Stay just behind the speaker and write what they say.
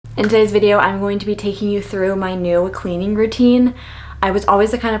In today's video, I'm going to be taking you through my new cleaning routine. I was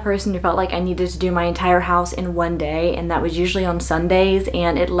always the kind of person who felt like I needed to do my entire house in one day, and that was usually on Sundays,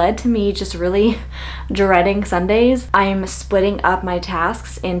 and it led to me just really dreading Sundays. I'm splitting up my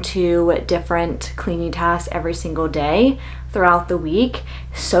tasks into different cleaning tasks every single day throughout the week.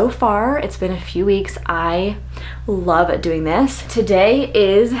 So far, it's been a few weeks. I love doing this. Today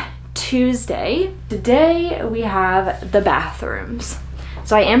is Tuesday. Today we have the bathrooms.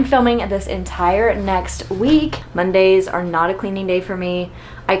 So I am filming this entire next week. Mondays are not a cleaning day for me.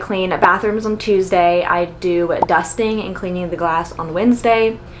 I clean bathrooms on Tuesday. I do dusting and cleaning the glass on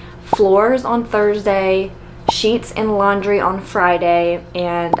Wednesday, floors on Thursday, sheets and laundry on Friday,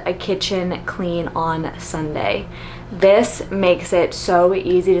 and a kitchen clean on Sunday. This makes it so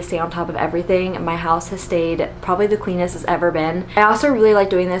easy to stay on top of everything. My house has stayed probably the cleanest it's ever been. I also really like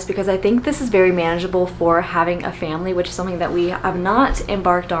doing this because I think this is very manageable for having a family, which is something that we have not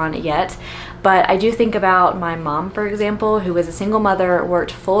embarked on yet. But I do think about my mom, for example, who was a single mother,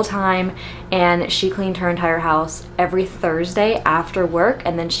 worked full-time, and she cleaned her entire house every Thursday after work,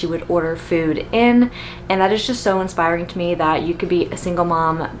 and then she would order food in. And that is just so inspiring to me that you could be a single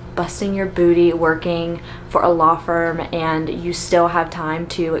mom busting your booty working for a law firm and you still have time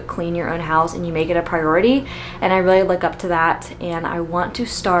to clean your own house and you make it a priority. And I really look up to that, and I want to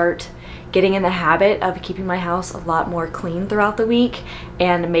start getting in the habit of keeping my house a lot more clean throughout the week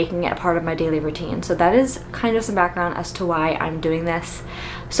and making it a part of my daily routine. So that is kind of some background as to why I'm doing this.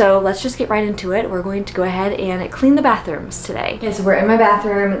 So let's just get right into it. We're going to go ahead and clean the bathrooms today. Okay, so we're in my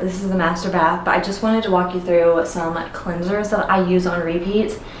bathroom. This is the master bath, but I just wanted to walk you through some cleansers that I use on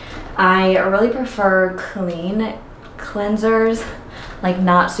repeat. I really prefer clean cleansers, like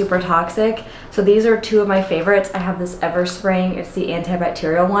not super toxic. So these are two of my favorites. I have this Everspring, it's the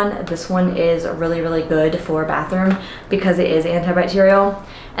antibacterial one. This one is really good for bathroom because it is antibacterial.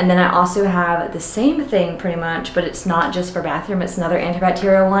 And then I also have the same thing pretty much, but it's not just for bathroom, it's another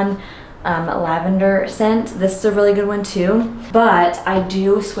antibacterial one, lavender scent. This is a really good one too. But I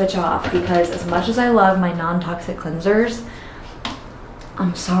do switch off because as much as I love my non-toxic cleansers,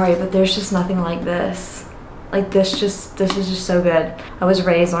 I'm sorry, but there's just nothing like this. Like this is just so good. I was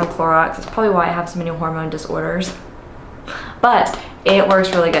raised on Clorox. That's probably why I have so many hormone disorders. But it works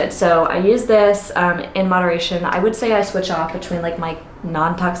really good. So I use this in moderation. I would say I switch off between like my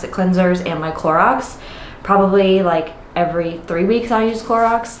non-toxic cleansers and my Clorox. Probably like every 3 weeks I use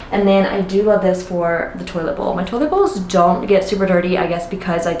Clorox. And then I do love this for the toilet bowl. My toilet bowls don't get super dirty, I guess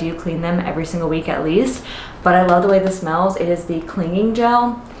because I do clean them every single week at least. But I love the way this smells. It is the clinging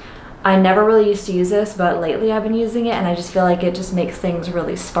gel. I never really used to use this, but lately I've been using it and I just feel like it just makes things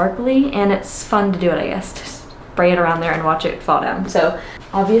really sparkly and it's fun to do it, I guess. Just spray it around there and watch it fall down. So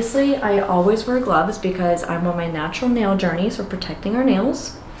obviously I always wear gloves because I'm on my natural nail journey, so protecting our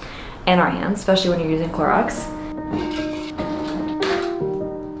nails and our hands, especially when you're using Clorox.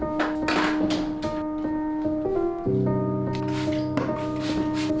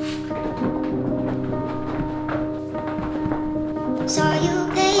 Saw you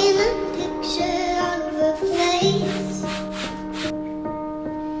paint a picture of a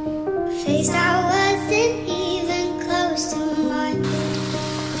face that wasn't even close to mine.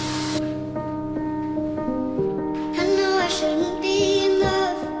 I know I shouldn't be in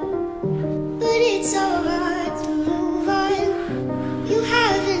love, but it's so hard to move on. You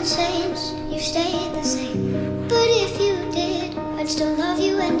haven't changed, you've stayed the same. But if you did, I'd still love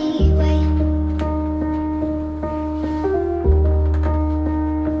you anyway.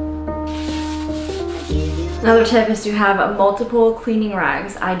 Another tip is to have multiple cleaning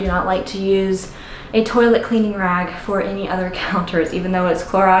rags. I do not like to use a toilet cleaning rag for any other counters, even though it's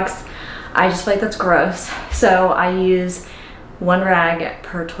Clorox. I just feel like that's gross. So I use one rag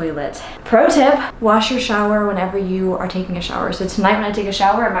per toilet. Pro tip, wash your shower whenever you are taking a shower. So tonight when I take a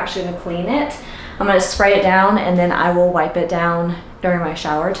shower, I'm actually gonna clean it. I'm gonna spray it down and then I will wipe it down during my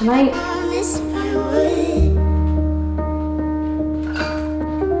shower tonight.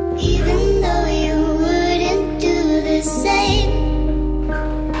 Even though you wouldn't do the same,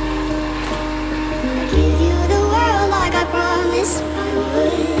 I'd give you the world like I promised I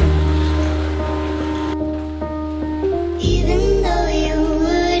would. Even though you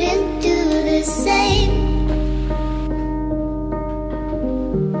wouldn't do the same.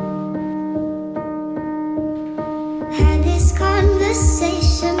 Had this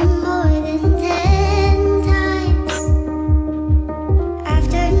conversation more than 10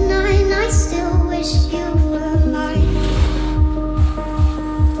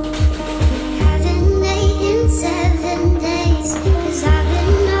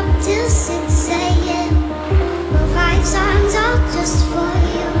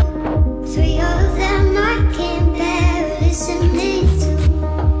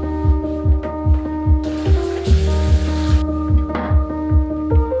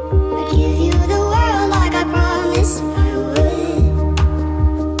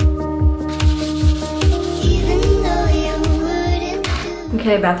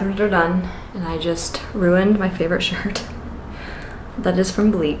 Okay, bathrooms are done, and I just ruined my favorite shirt. That is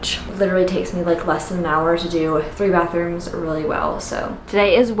from Bleach. It literally takes me like less than an hour to do 3 bathrooms really well. So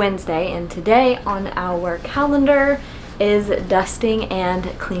today is Wednesday, and today on our calendar is dusting and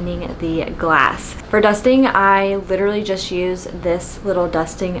cleaning the glass. For dusting, I literally just use this little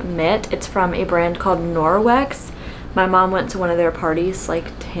dusting mitt. It's from a brand called Norwex. My mom went to one of their parties like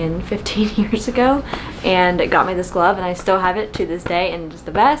 10-15 years ago and got me this glove, and I still have it to this day, and it's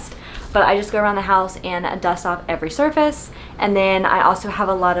the best. But I just go around the house and dust off every surface. And then I also have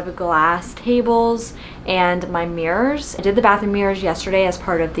a lot of glass tables and my mirrors. I did the bathroom mirrors yesterday as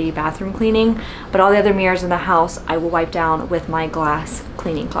part of the bathroom cleaning, but all the other mirrors in the house I will wipe down with my glass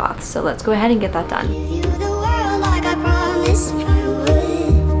cleaning cloth. So let's go ahead and get that done. Give you the world like I promised I would.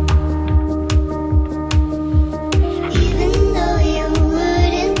 Even though you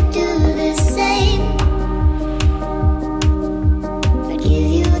wouldn't do the same. I'd give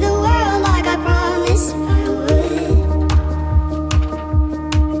you the world like I promised I would.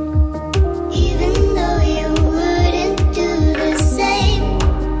 Even though you wouldn't do the same.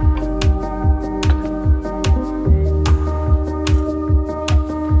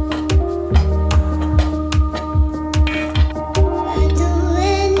 I'd do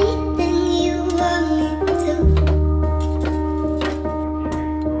anything you want me to.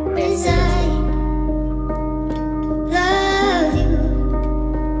 'Cause I love you.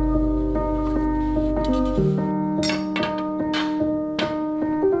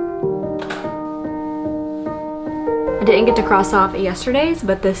 I didn't get to cross off yesterday's,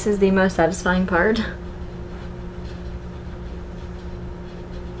 but this is the most satisfying part.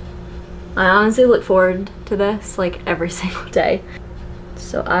 I honestly look forward to this like every single day.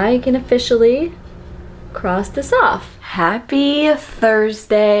 So I can officially cross this off. Happy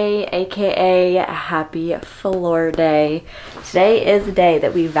Thursday, aka happy floor day. Today is the day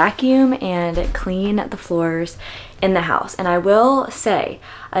that we vacuum and clean the floors in the house. And I will say,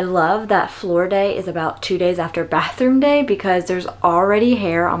 I love that floor day is about 2 days after bathroom day because there's already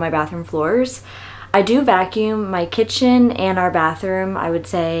hair on my bathroom floors. I do vacuum my kitchen and our bathroom. I would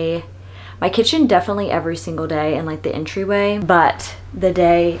say my kitchen definitely every single day and like the entryway, but the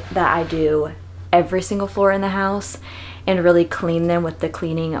day that I do every single floor in the house and really clean them with the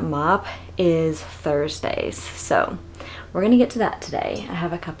cleaning mop is Thursdays. So we're gonna get to that today. I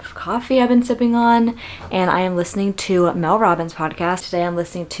have a cup of coffee I've been sipping on, and I am listening to Mel Robbins' podcast. Today I'm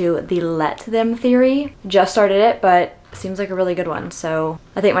listening to the Let Them Theory. Just started it, but seems like a really good one. So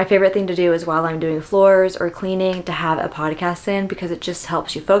I think my favorite thing to do is while I'm doing floors or cleaning to have a podcast in, because it just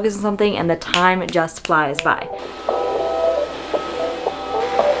helps you focus on something and the time just flies by.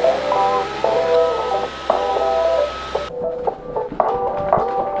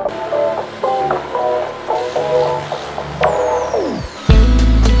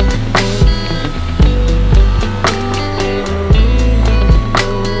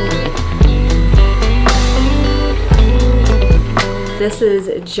 This is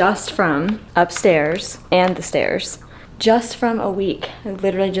just from upstairs and the stairs. Just from a week. I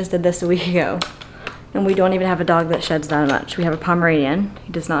literally just did this a week ago. And we don't even have a dog that sheds that much. We have a Pomeranian.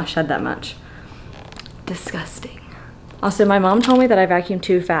 He does not shed that much. Disgusting. Also, my mom told me that I vacuum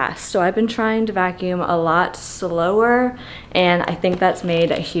too fast. So I've been trying to vacuum a lot slower. And I think that's made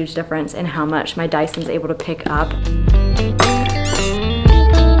a huge difference in how much my Dyson's able to pick up.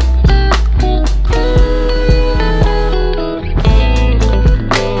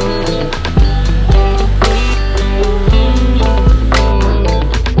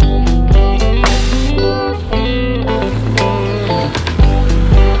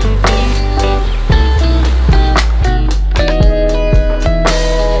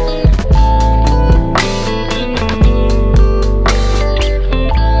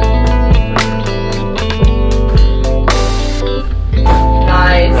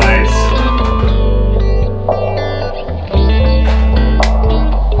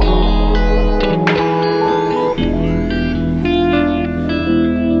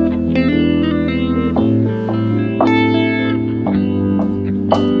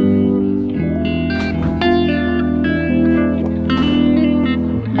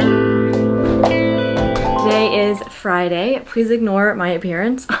 Friday. Please ignore my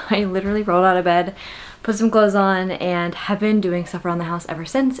appearance. I literally rolled out of bed, put some clothes on, and have been doing stuff around the house ever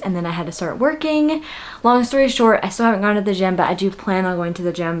since, and then I had to start working. Long story short, I still haven't gone to the gym, but I do plan on going to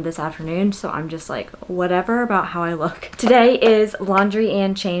the gym this afternoon, so I'm just like whatever about how I look. Today is laundry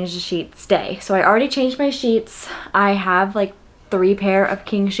and change the sheets day. So I already changed my sheets. I have like 3 pair of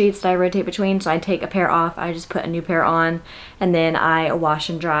king sheets that I rotate between. So I take a pair off, I just put a new pair on, and then I wash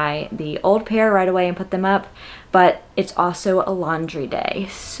and dry the old pair right away and put them up. But it's also a laundry day.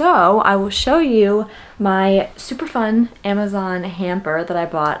 So I will show you my super fun Amazon hamper that I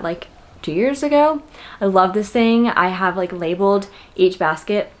bought like 2 years ago. I love this thing. I have like labeled each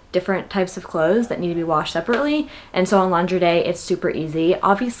basket different types of clothes that need to be washed separately, and so on laundry day it's super easy.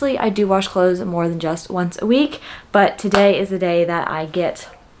 Obviously I do wash clothes more than just once a week, but today is the day that I get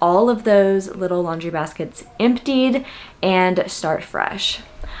all of those little laundry baskets emptied and start fresh.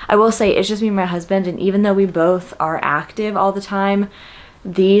 I will say it's just me and my husband, and even though we both are active all the time,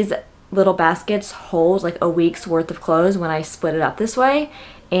 these little baskets hold like a week's worth of clothes when I split it up this way,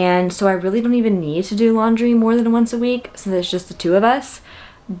 and so I really don't even need to do laundry more than once a week since it's just the 2 of us.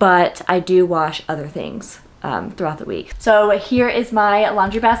 But I do wash other things throughout the week. So here is my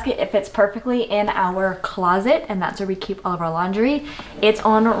laundry basket. It fits perfectly in our closet, and that's where we keep all of our laundry. It's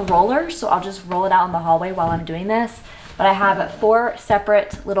on rollers, so I'll just roll it out in the hallway while I'm doing this. But I have 4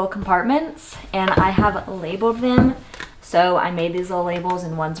 separate little compartments, and I have labeled them. So I made these little labels,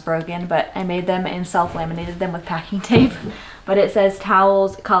 and one's broken, but I made them and self-laminated them with packing tape. But it says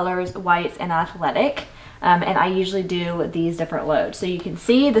towels, colors, whites, and athletic. And I usually do these different loads. So you can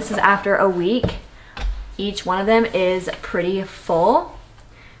see this is after a week. Each one of them is pretty full.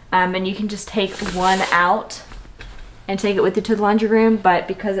 And you can just take one out and take it with you to the laundry room. But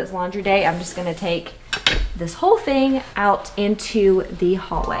because it's laundry day, I'm just gonna take this whole thing out into the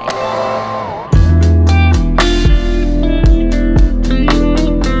hallway.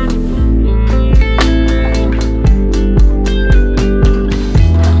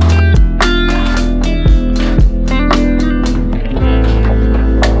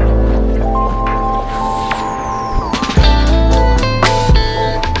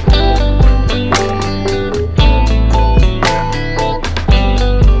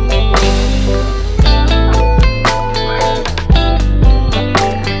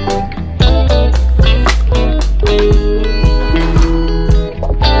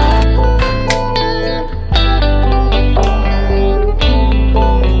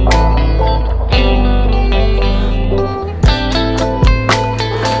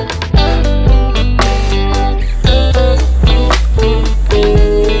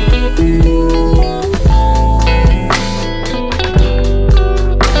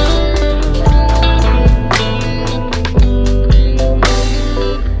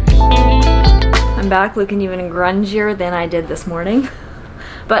 Back looking even grungier than I did this morning.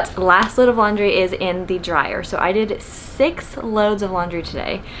 But last load of laundry is in the dryer. So I did 6 loads of laundry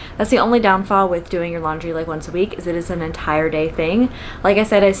today. That's the only downfall with doing your laundry like once a week, is it is an entire day thing. Like I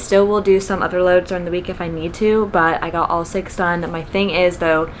said, I still will do some other loads during the week if I need to, but I got all 6 done. My thing is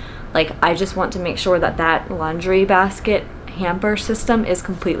though, like I just want to make sure that that laundry basket hamper system is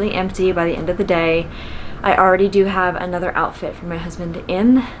completely empty by the end of the day. I already do have another outfit for my husband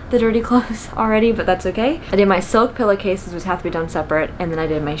in the dirty clothes already, but that's okay. I did my silk pillowcases, which have to be done separate, and then I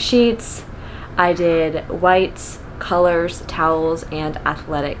did my sheets. I did whites, colors, towels, and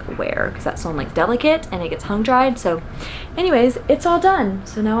athletic wear, because that's on like delicate and it gets hung dried. So anyways, it's all done.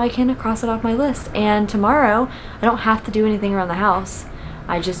 So now I can cross it off my list. And tomorrow, I don't have to do anything around the house.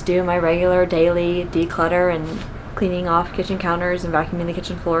 I just do my regular daily declutter and cleaning off kitchen counters and vacuuming the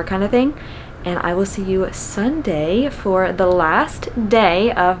kitchen floor kind of thing. And I will see you Sunday for the last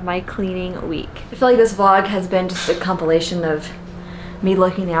day of my cleaning week. I feel like this vlog has been just a compilation of me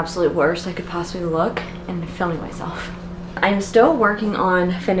looking the absolute worst I could possibly look and filming myself. I'm still working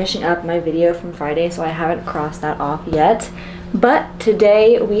on finishing up my video from Friday, so I haven't crossed that off yet. But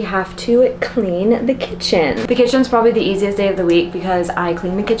today we have to clean the kitchen. The kitchen's probably the easiest day of the week because I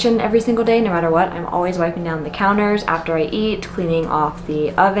clean the kitchen every single day no matter what. I'm always wiping down the counters after I eat, cleaning off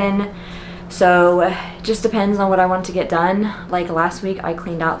the oven. So it just depends on what I want to get done. Like last week I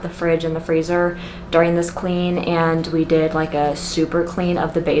cleaned out the fridge and the freezer during this clean, and we did like a super clean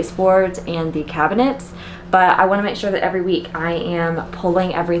of the baseboards and the cabinets. But I want to make sure that every week I am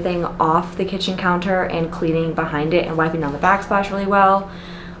pulling everything off the kitchen counter and cleaning behind it and wiping down the backsplash really well.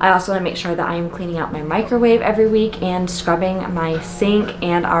 I also want to make sure that I am cleaning out my microwave every week and scrubbing my sink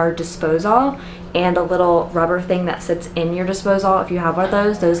and our disposal and a little rubber thing that sits in your disposal. If you have one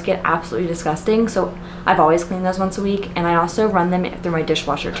of those get absolutely disgusting. So I've always cleaned those once a week, and I also run them through my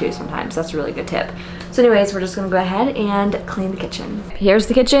dishwasher too sometimes. That's a really good tip. So anyways, we're just gonna go ahead and clean the kitchen. Here's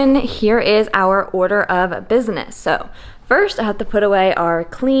the kitchen. Here is our order of business. So first, I have to put away our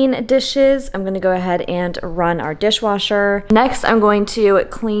clean dishes. I'm gonna go ahead and run our dishwasher. Next, I'm going to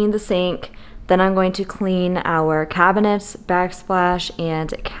clean the sink, Then I'm going to clean our cabinets, backsplash,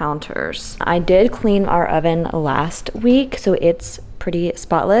 and counters. I did clean our oven last week, so it's pretty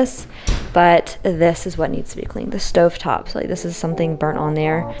spotless, but this is what needs to be cleaned. The stove top, so like this is something burnt on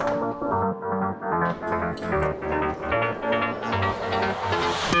there.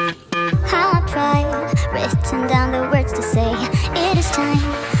 How I tried, written down the words to say, it is time.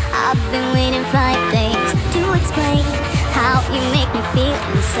 I've been waiting 5 days to explain how you make me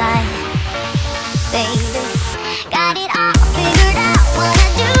feel inside. Baby, got it all figured out, wanna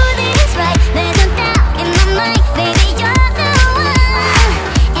do this right. There's no doubt in my mind, baby, you're the one.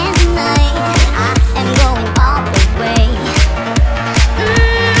 And tonight, I am going all the way.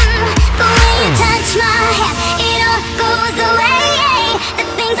 The way you touch my hair, it all goes away. The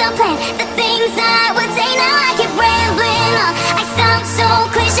things I planned, the things I would say, now I keep rambling on. I sound so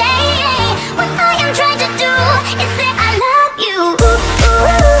cliche. What I am trying to do is say I love you. Ooh, ooh,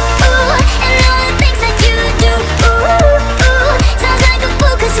 ooh, ooh. And all the things that you do. Ooh, ooh, ooh. Sounds like a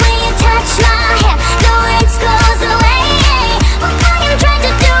fool, 'cause when you touch my hair, the words goes away. What I am trying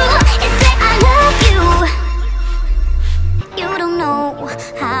to do is say I love you. You don't know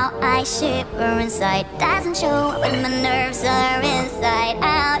how I shiver inside. Doesn't show when my nerves are inside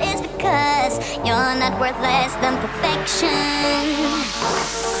out. It's because you're not worth less than perfection.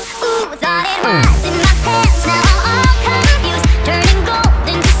 Ooh, thought it was in my hands, now I'm all confused.